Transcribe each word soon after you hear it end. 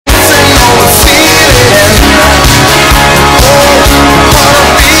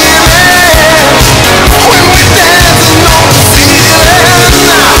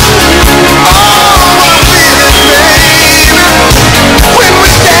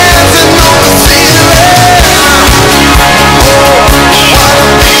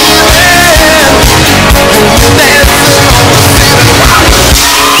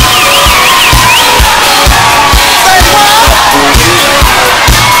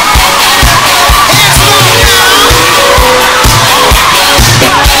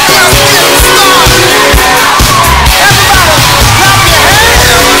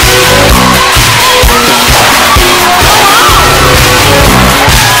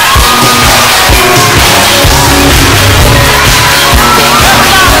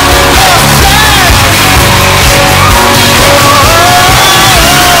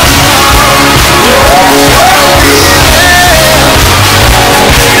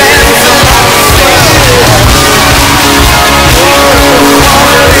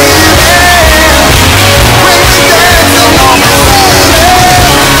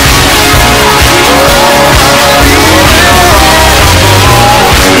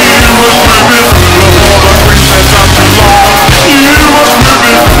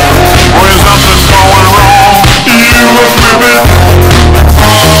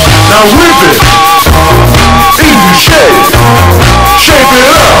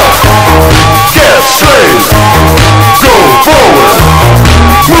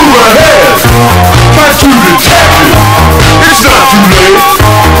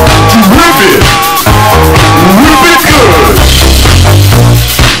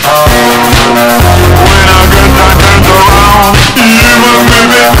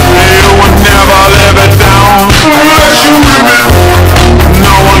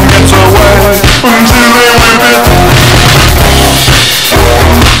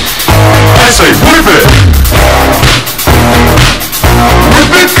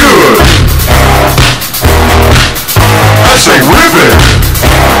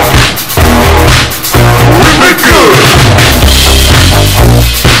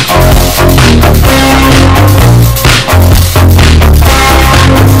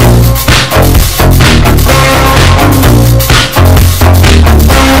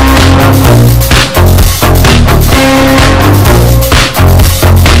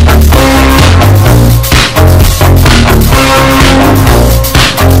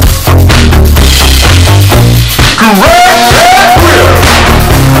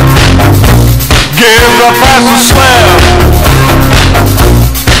Give the fast a slam.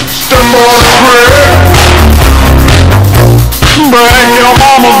 Step on the brick. Break your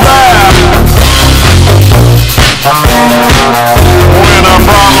mama's back. When a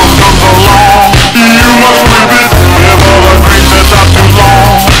problem comes along, you must whip it. If other dreams that's not too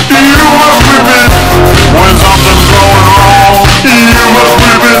long, you must whip it. When something's going wrong, you must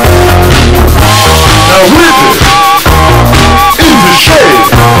whip it. Now whip it. Easy shake.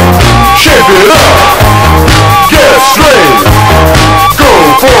 Shape it up. Get straight. Go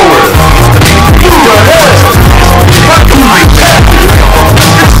forward. Move ahead. But do my best.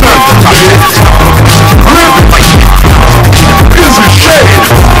 It's not the time. Whip it. Easy shake.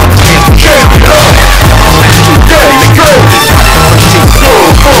 Shape it up. Get straight. Go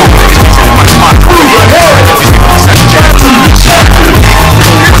forward. Move ahead. Get to the second. It's not the time.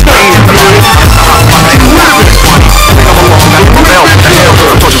 Whip it.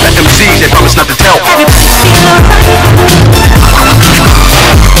 MCs, they promise not to tell.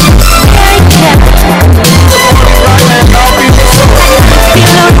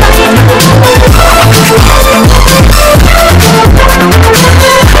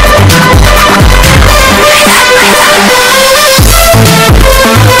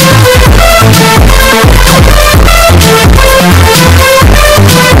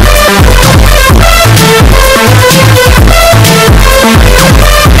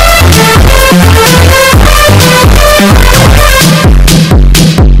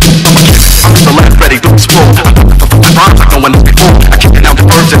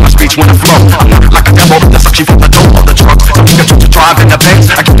 When I flow, I'm not like a devil that's sucking from the door of the drugs. So you to drive in the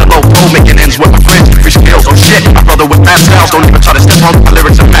Benz. I keep the low flow, making ends with my friends. Free skills, oh shit, my brother with fast styles. Don't even try to step on my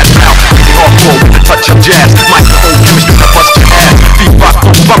lyrics and mad mouth. Easy hardcore with a touch of jazz. Microphone chemistry that bust your ass. Beat rock,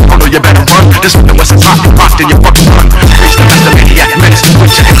 boom, oh no, you better run. This one was hot, rocked in your fucking run. Reach the master maniac, menace to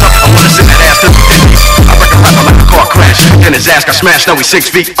switch your hands up. I wanna send that ass to the 50s. I wreck a rapper like a car crash. Then his ass got smashed, now he's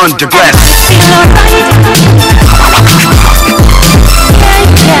 6 feet under glass.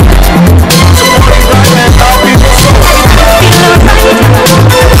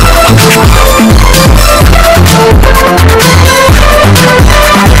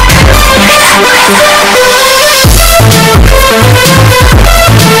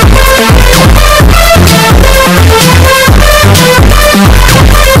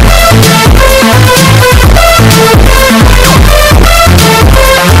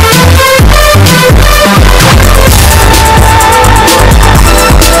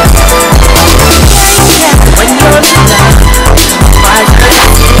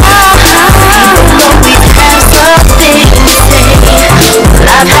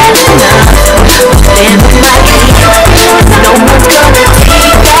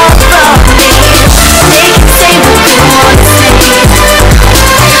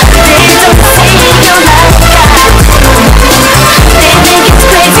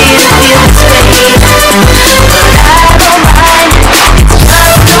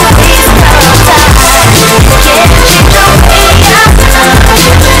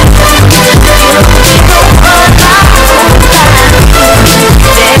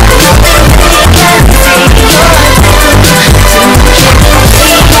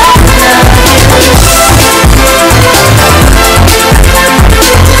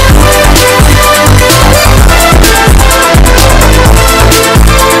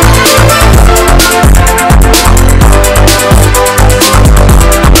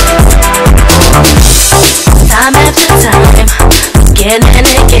 Again and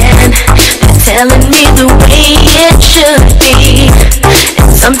again, they're telling me the way it should be.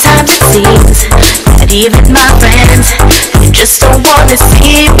 And sometimes it seems that even my friends, they just don't wanna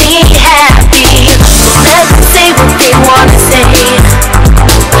see me happy. Let them say what they wanna say.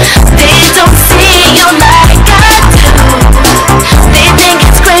 They don't see you like I do. They think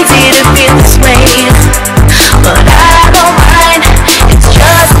it's crazy to feel this way, but I don't mind. It's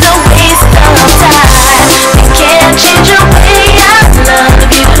just a waste of time. They can't change your way. Love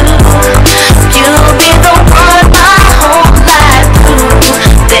you. You'll be the one my whole life through.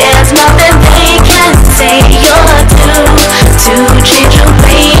 There's nothing they can say or do to change the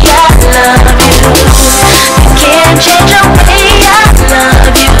way I love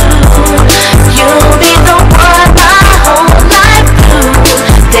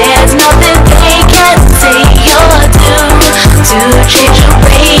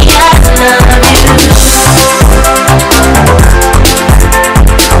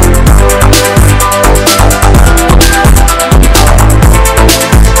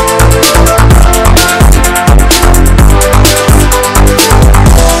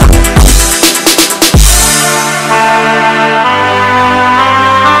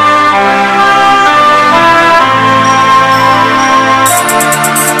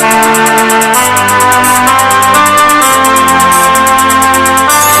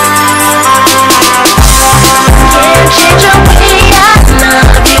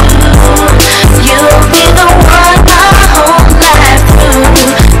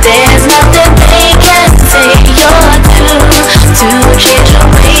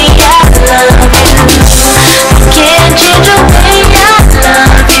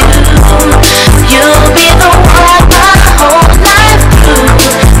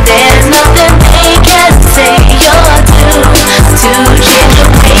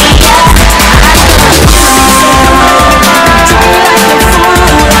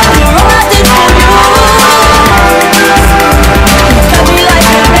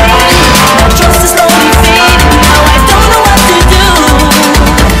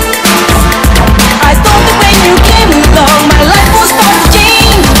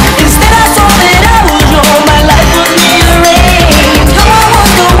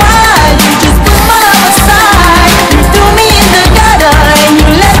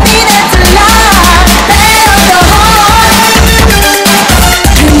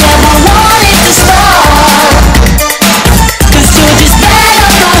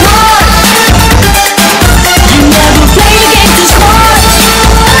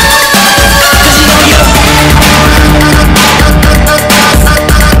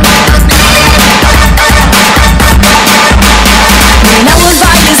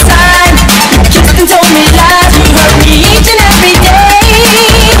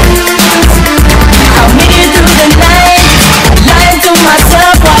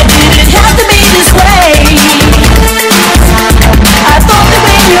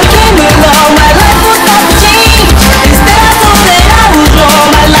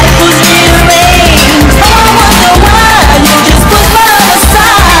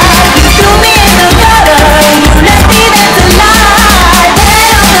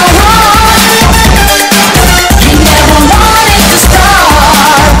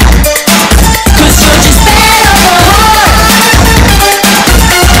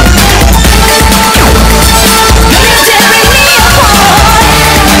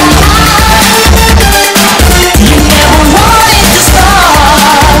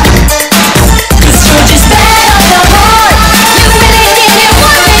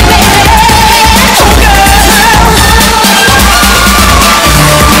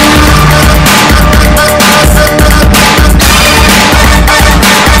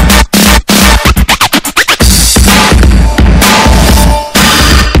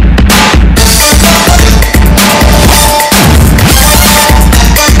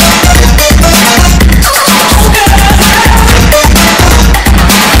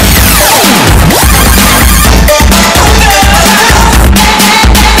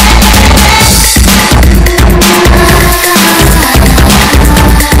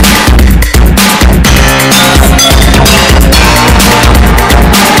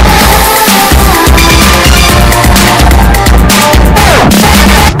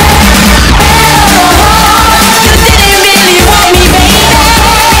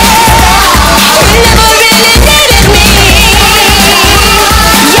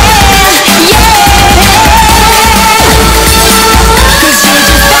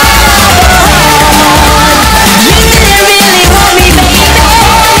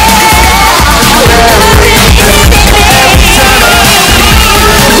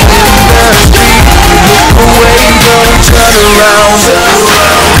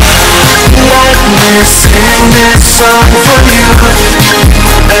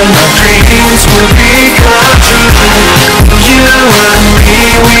dreams will become true. You and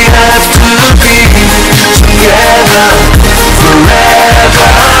me, we have to be together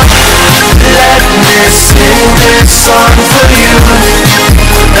forever. Let me sing this song for you,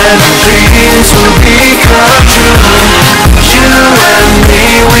 and the dreams will become true. You and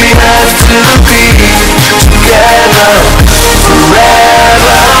me, we have to be together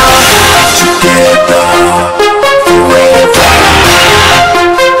forever. Together forever.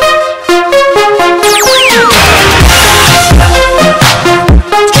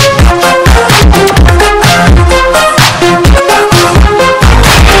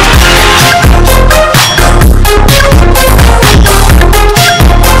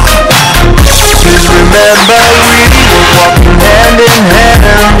 Remember we were walking hand in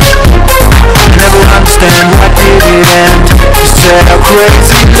hand. Never understand why did it end. You said our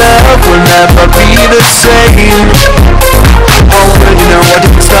crazy love will never be the same. Oh well, you know I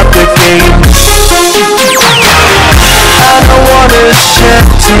didn't stop the game. I don't wanna shed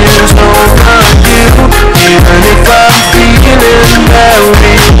tears over you, even if I'm feeling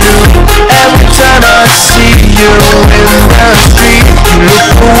very blue. Every time I see you in the street, you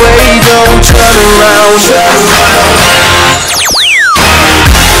look away, don't turn around.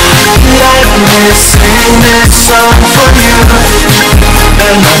 Let me sing this song for you,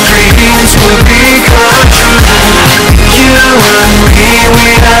 and my dreams will become true. You and me, we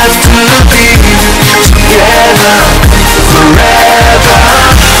have to be together forever.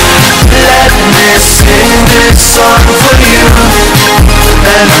 Let me sing this song for you,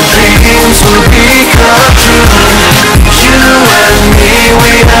 and my dreams will become true.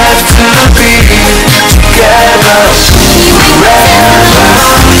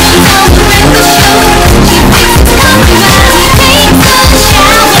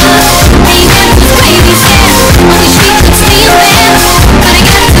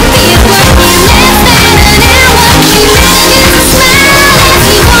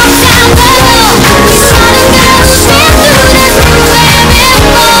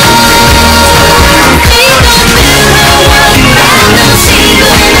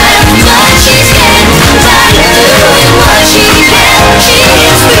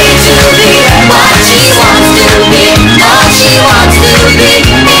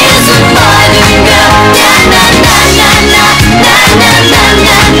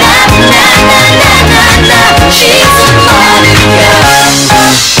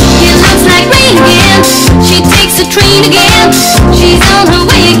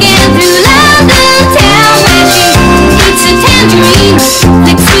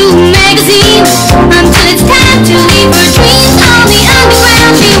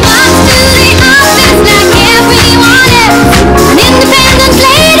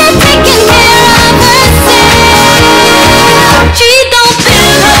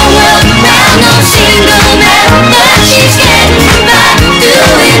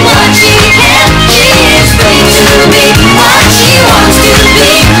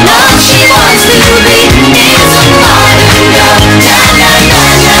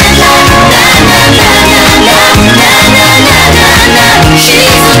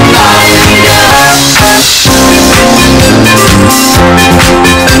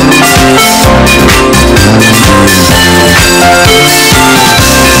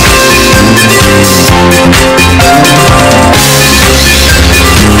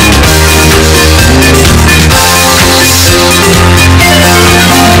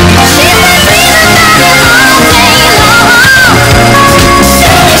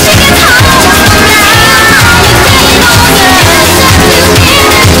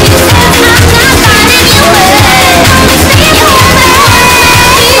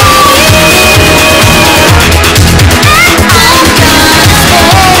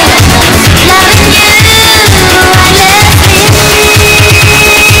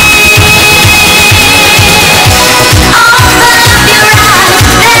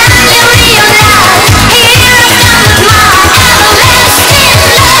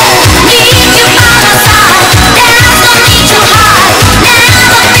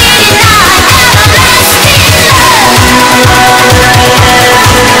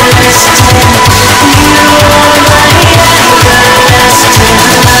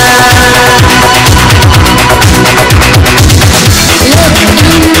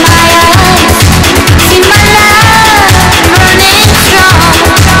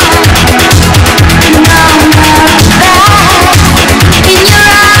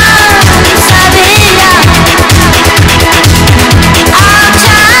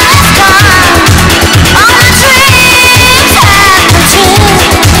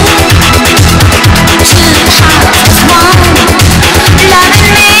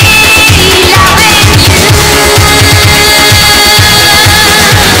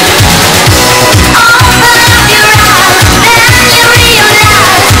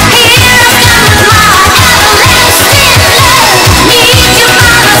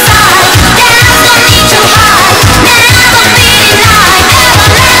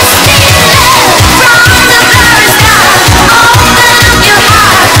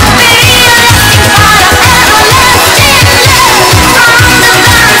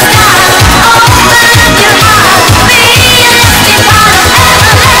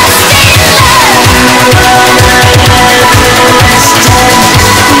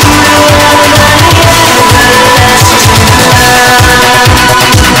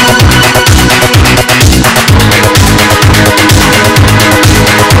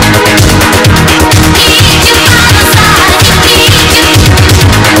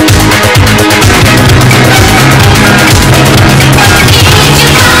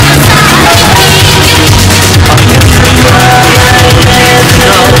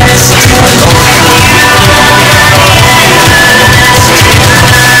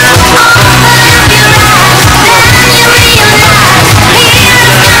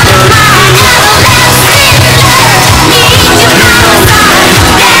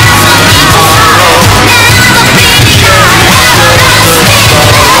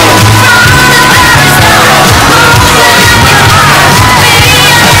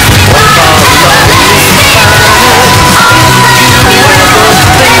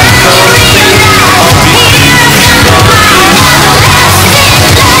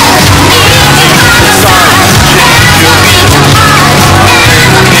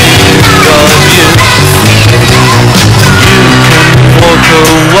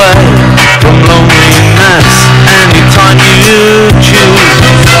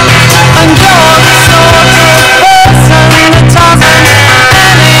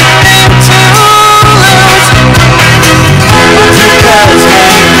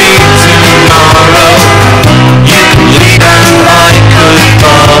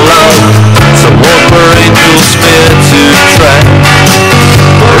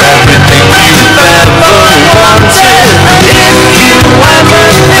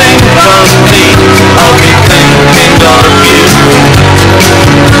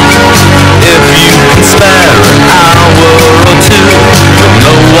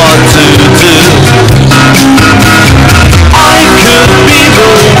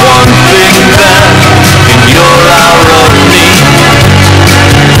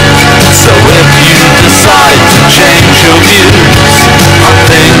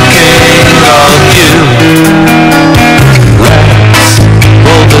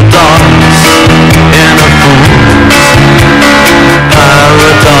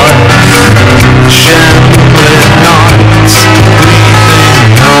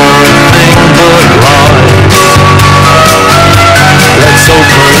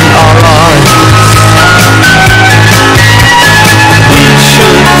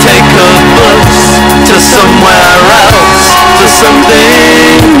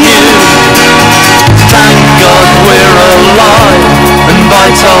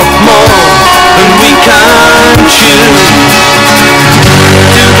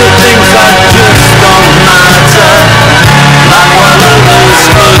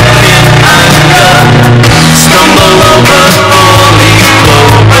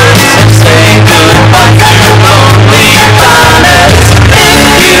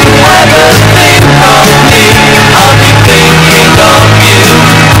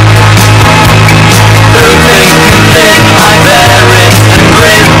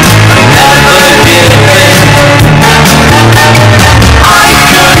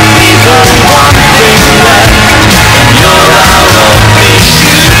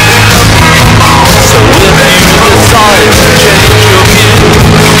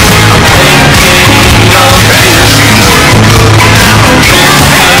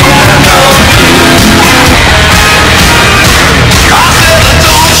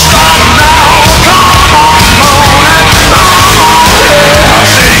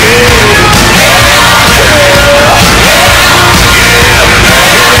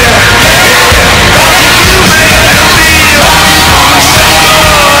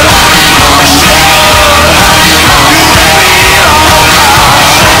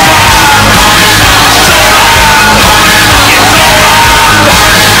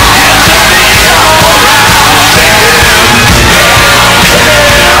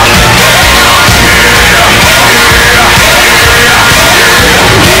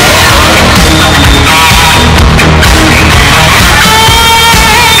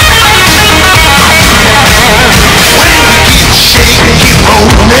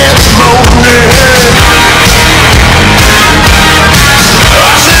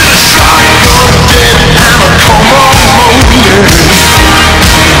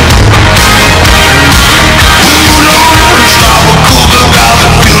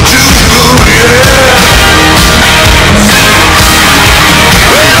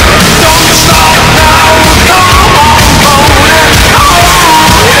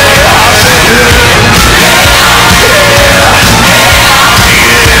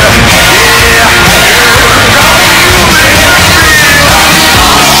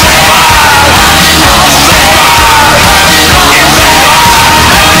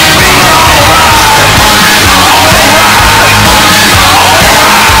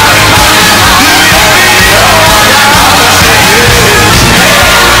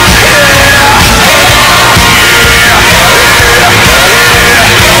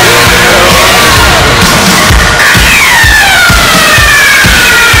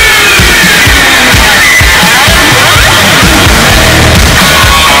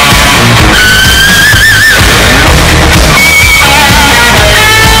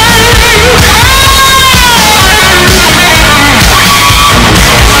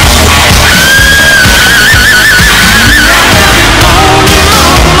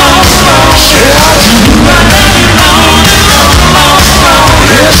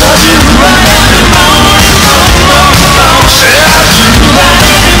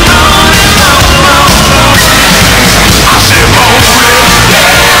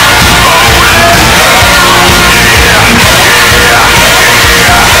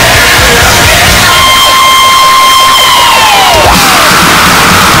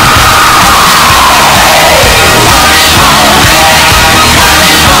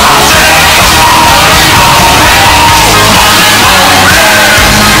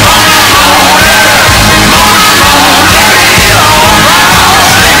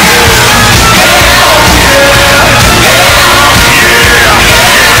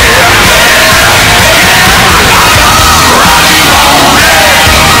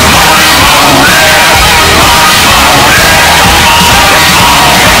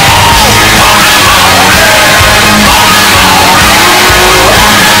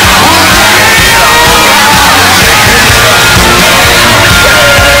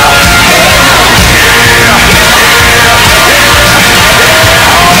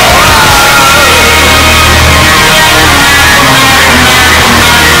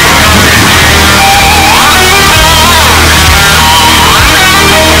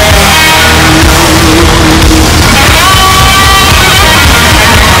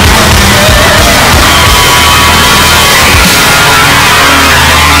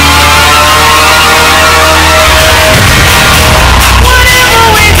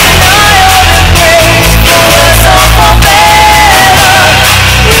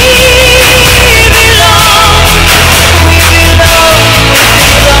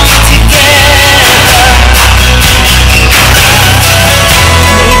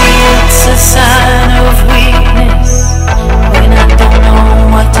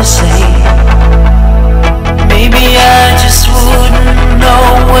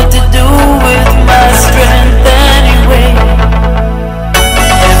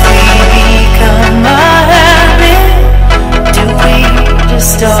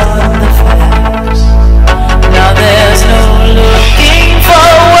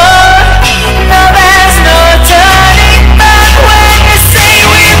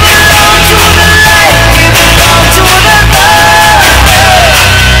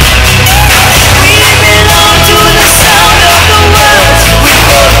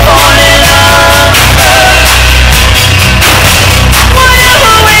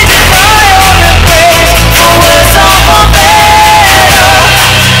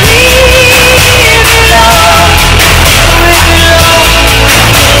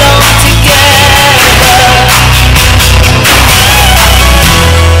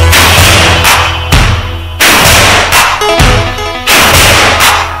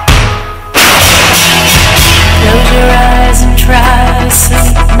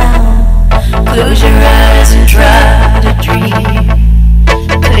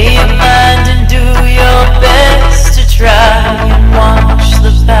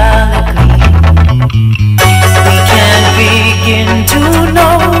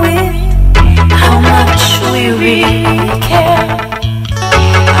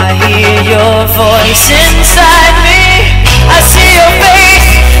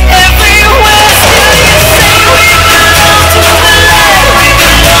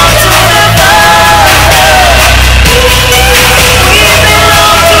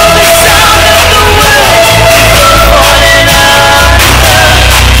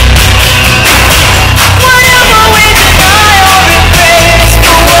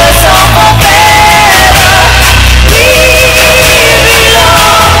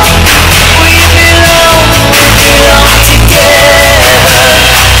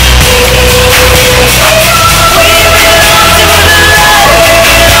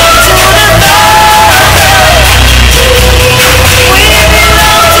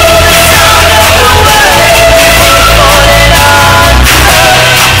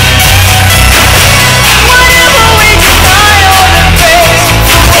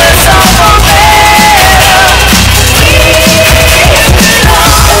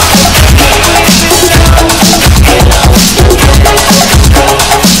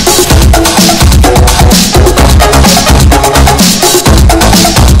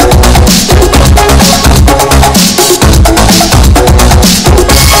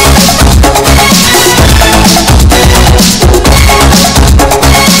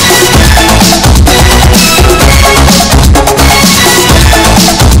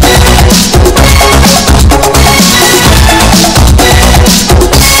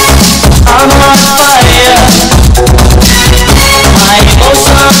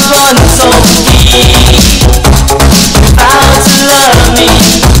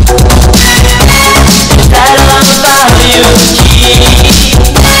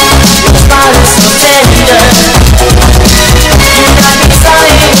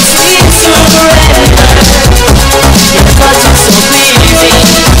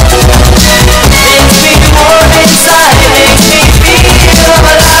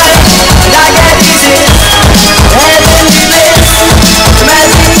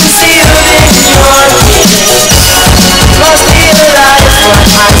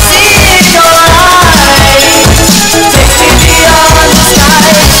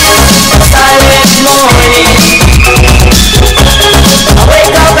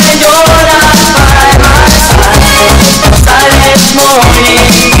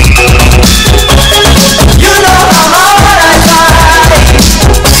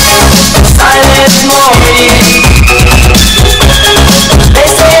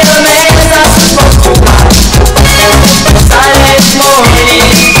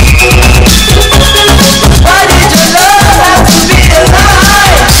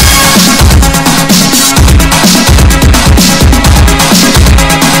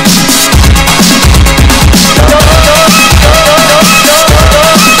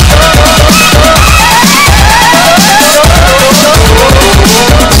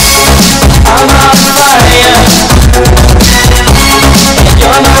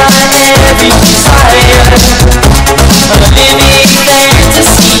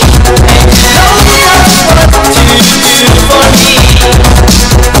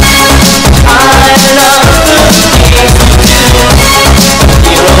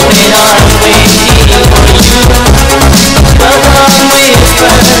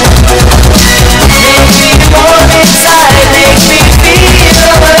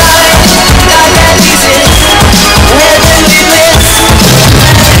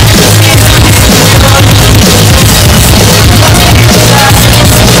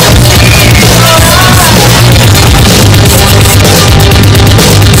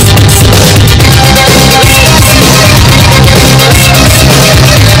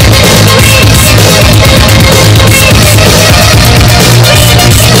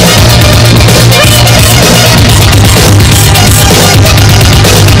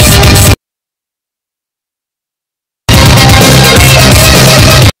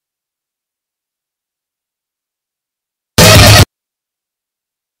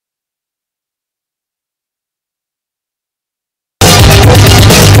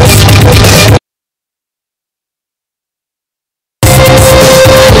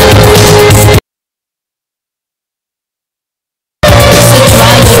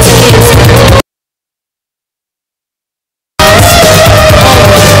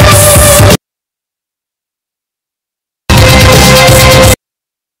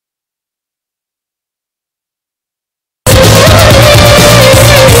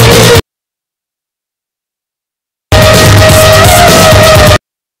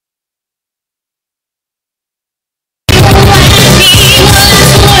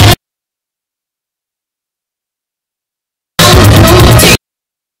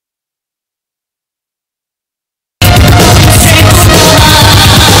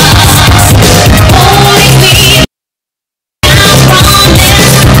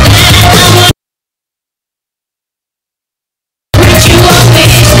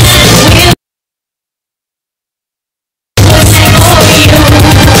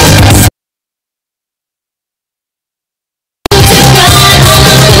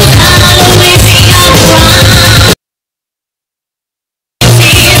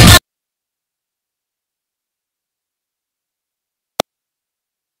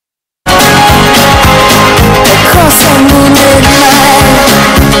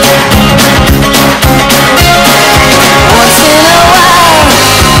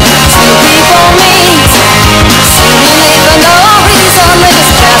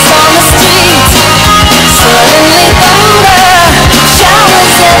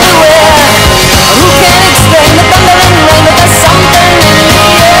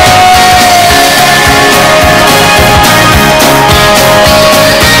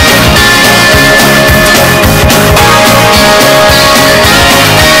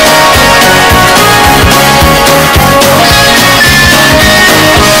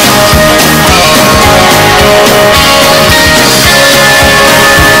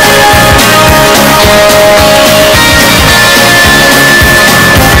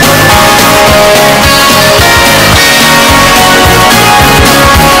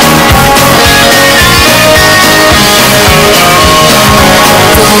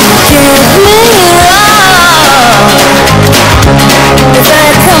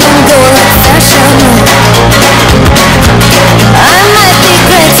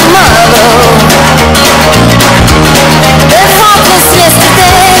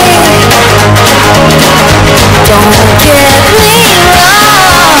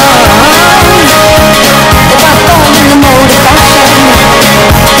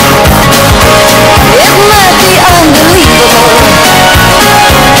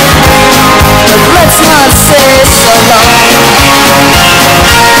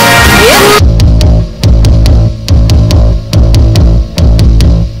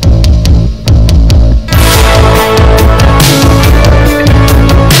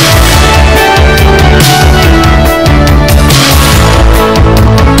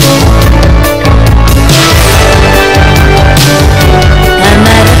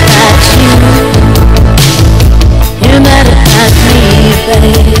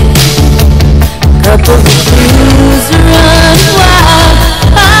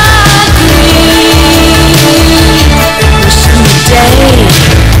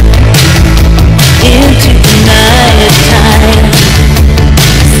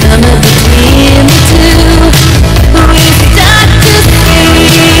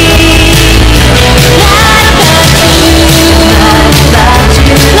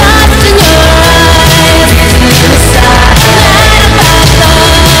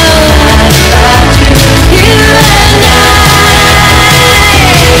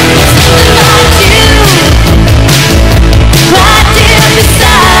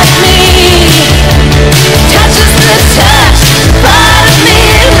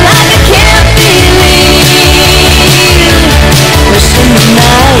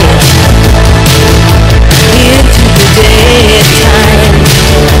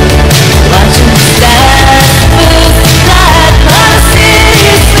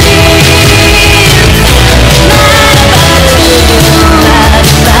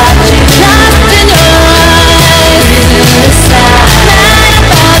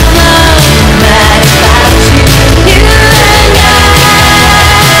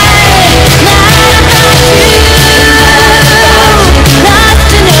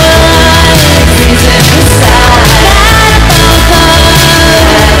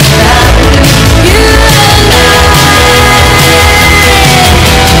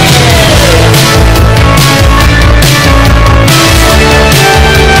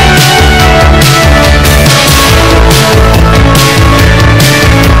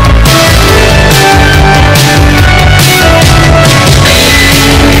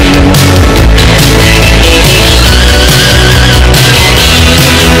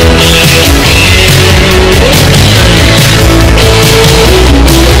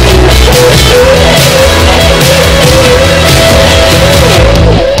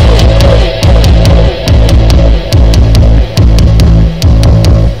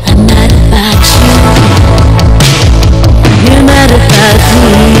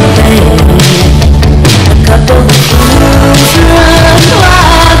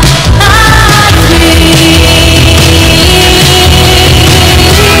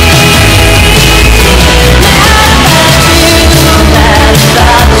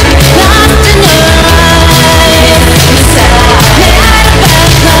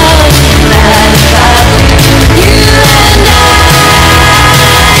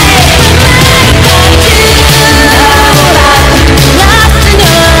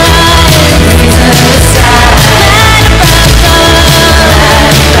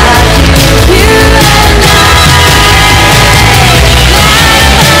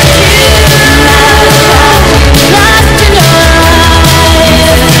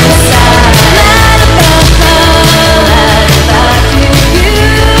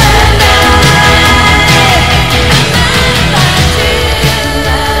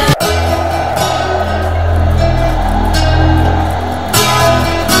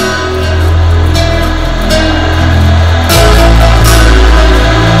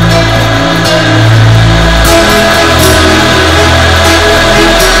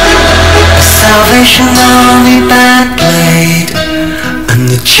 station on the band played, and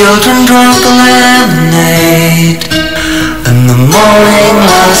the children drank lemonade, and the morning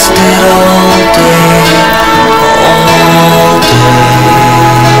lasted all day, all day.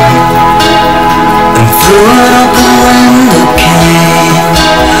 And through an open window came,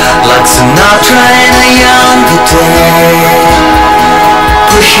 like Sinatra in a younger day,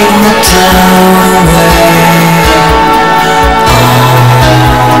 pushing the town away.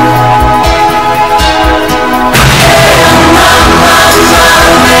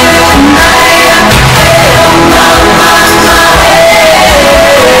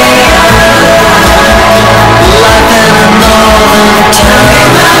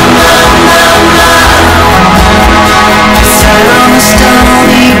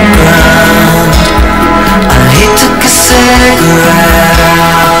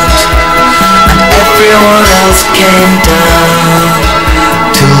 Everyone else came down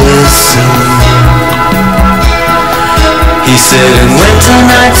to listen. He said in winter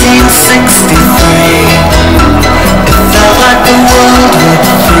 1963, it felt like the world would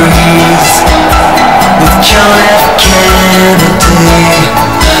freeze, with John F. Kennedy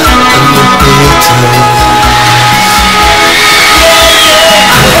and the Beatles.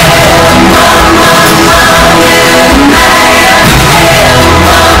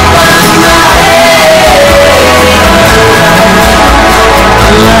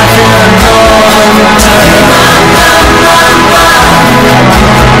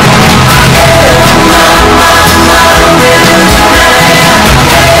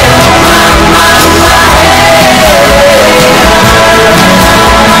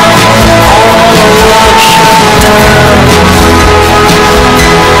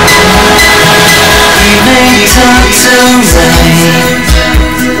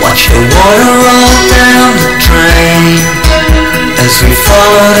 Watch the water roll down the drain as we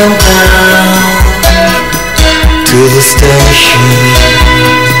followed him down to the station.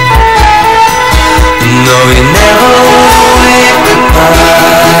 No, he never would wave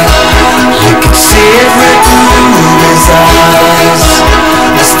goodbye. You could see it written in his eyes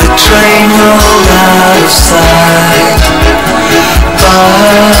as the train rolled out of sight.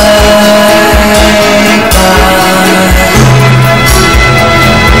 Bye, bye.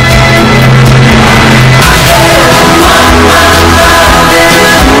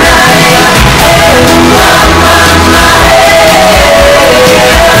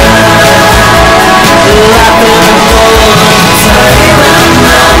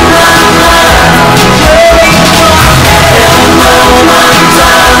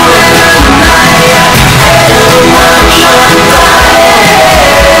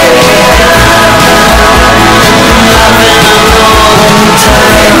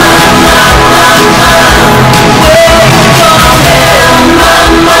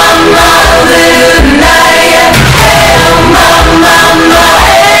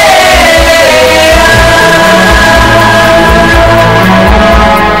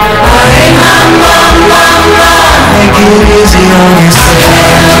 Easy on yourself.